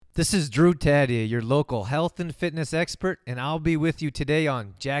This is Drew Tadia, your local health and fitness expert, and I'll be with you today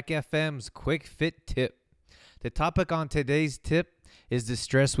on Jack FM's Quick Fit Tip. The topic on today's tip is the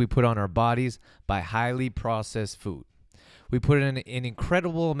stress we put on our bodies by highly processed food. We put in an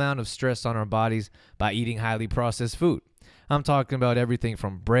incredible amount of stress on our bodies by eating highly processed food. I'm talking about everything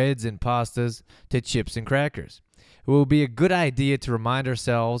from breads and pastas to chips and crackers. It will be a good idea to remind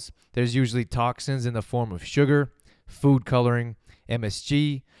ourselves there's usually toxins in the form of sugar, food coloring,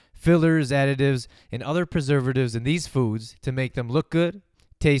 MSG, fillers, additives, and other preservatives in these foods to make them look good,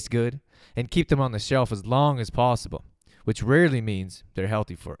 taste good, and keep them on the shelf as long as possible, which rarely means they're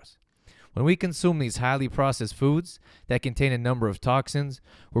healthy for us. When we consume these highly processed foods that contain a number of toxins,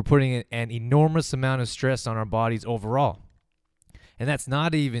 we're putting an enormous amount of stress on our bodies overall. And that's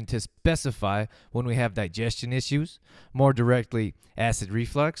not even to specify when we have digestion issues, more directly acid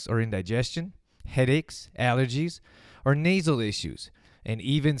reflux or indigestion, headaches, allergies, or nasal issues, and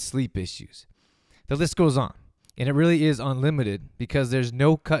even sleep issues. The list goes on, and it really is unlimited because there's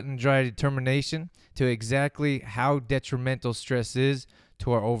no cut and dry determination to exactly how detrimental stress is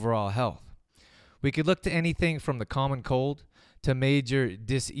to our overall health. We could look to anything from the common cold to major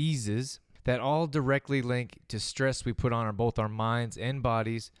diseases that all directly link to stress we put on both our minds and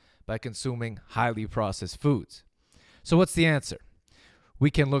bodies by consuming highly processed foods. So what's the answer? We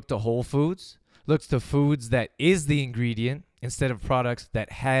can look to whole foods, look to foods that is the ingredient instead of products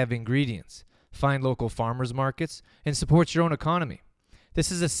that have ingredients. Find local farmers markets and support your own economy.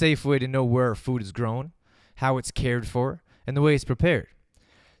 This is a safe way to know where our food is grown, how it's cared for, and the way it's prepared.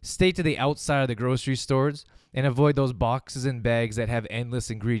 Stay to the outside of the grocery stores and avoid those boxes and bags that have endless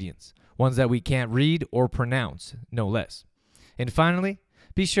ingredients, ones that we can't read or pronounce, no less. And finally,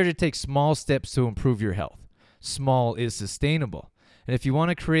 be sure to take small steps to improve your health. Small is sustainable. And if you want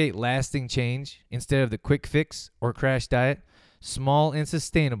to create lasting change instead of the quick fix or crash diet, small and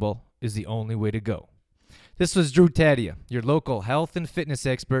sustainable is the only way to go. This was Drew Tadia, your local health and fitness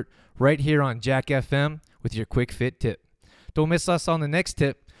expert, right here on Jack FM with your quick fit tip. Don't miss us on the next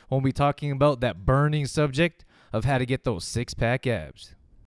tip when we'll be talking about that burning subject of how to get those six-pack abs.